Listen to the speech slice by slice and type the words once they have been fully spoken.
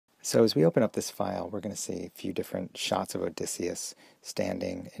So as we open up this file, we're going to see a few different shots of Odysseus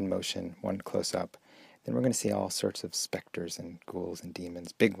standing in motion, one close up. Then we're going to see all sorts of specters and ghouls and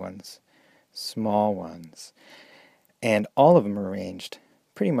demons, big ones, small ones. And all of them are arranged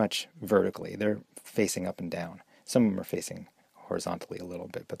pretty much vertically. They're facing up and down. Some of them are facing horizontally a little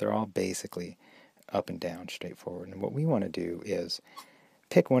bit, but they're all basically up and down, straightforward. And what we want to do is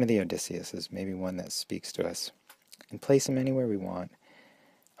pick one of the Odysseus's, maybe one that speaks to us, and place them anywhere we want.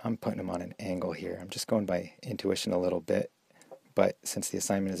 I'm putting them on an angle here. I'm just going by intuition a little bit, but since the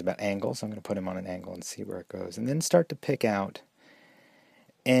assignment is about angles, I'm going to put them on an angle and see where it goes. And then start to pick out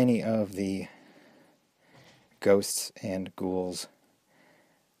any of the ghosts and ghouls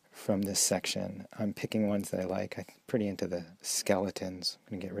from this section. I'm picking ones that I like. I'm pretty into the skeletons.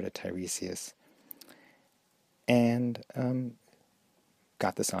 I'm going to get rid of Tiresias. And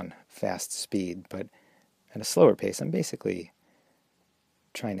got this on fast speed, but at a slower pace. I'm basically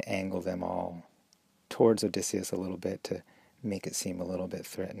trying to angle them all towards Odysseus a little bit to make it seem a little bit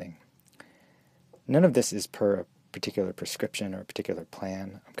threatening. None of this is per a particular prescription or a particular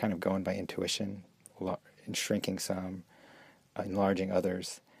plan. I'm kind of going by intuition, and shrinking some, enlarging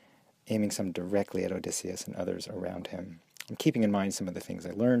others, aiming some directly at Odysseus and others around him. I'm keeping in mind some of the things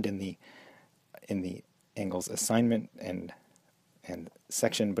I learned in the angles assignment and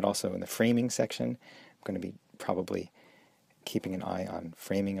section, but also in the framing section. I'm going to be probably keeping an eye on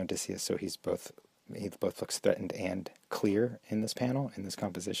framing Odysseus so he both looks threatened and clear in this panel, in this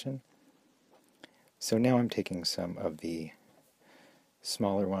composition. So now I'm taking some of the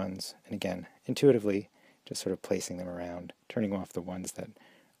smaller ones, and again, intuitively, just sort of placing them around, turning off the ones that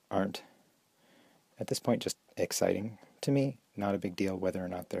aren't, at this point, just exciting to me. Not a big deal whether or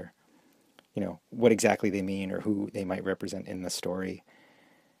not they're, what exactly they mean or who they might represent in the story,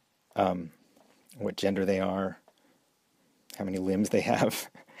 what gender they are, how many limbs they have,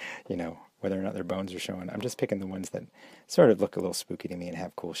 whether or not their bones are showing. I'm just picking the ones that sort of look a little spooky to me and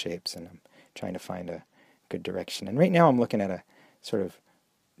have cool shapes, and I'm trying to find a good direction. And right now I'm looking at a sort of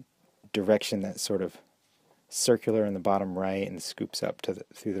direction that's sort of circular in the bottom right and scoops up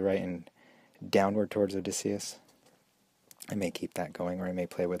through the right and downward towards Odysseus. I may keep that going, or I may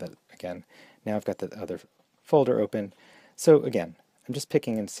play with it again. Now I've got the other folder open. So again, I'm just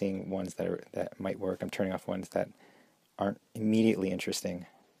picking and seeing ones that might work. I'm turning off ones that aren't immediately interesting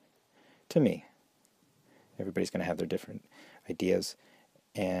to me. Everybody's going to have their different ideas,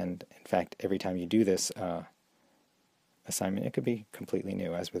 and in fact, every time you do this assignment, it could be completely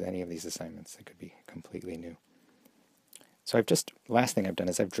new. As with any of these assignments, it could be completely new. So last thing I've done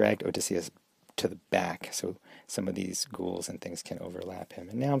is I've dragged Odysseus to the back, so some of these ghouls and things can overlap him.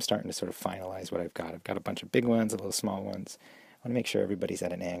 And now I'm starting to sort of finalize what I've got. I've got a bunch of big ones, a little small ones. I want to make sure everybody's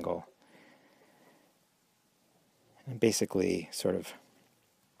at an angle. And basically sort of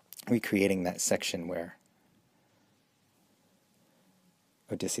recreating that section where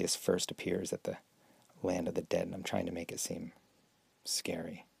Odysseus first appears at the land of the dead, and I'm trying to make it seem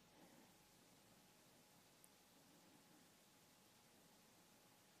scary.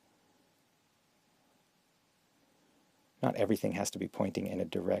 Not everything has to be pointing in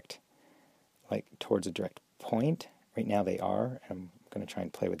towards a direct point. Right now they are, and I'm going to try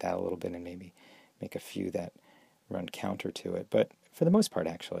and play with that a little bit and maybe make a few that run counter to it. But for the most part,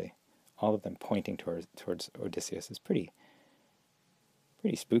 actually, all of them pointing towards Odysseus is pretty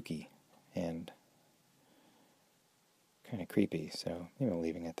spooky and kind of creepy. So maybe I'm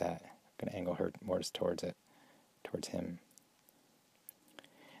leaving it at that. I'm going to angle her more towards him.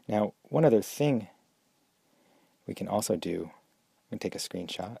 Now, one other thing we can also do, I'm going to take a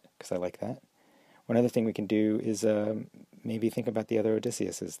screenshot because I like that. One other thing we can do is maybe think about the other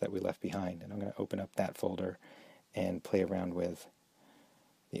Odysseus's that we left behind. And I'm going to open up that folder and play around with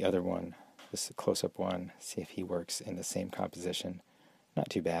the other one, this close-up one, see if he works in the same composition. Not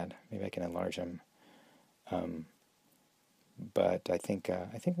too bad. Maybe I can enlarge him. But I think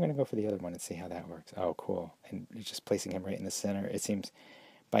I'm going to go for the other one and see how that works. Oh, cool. And just placing him right in the center. It seems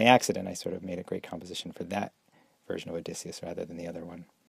by accident I sort of made a great composition for that version of Odysseus rather than the other one.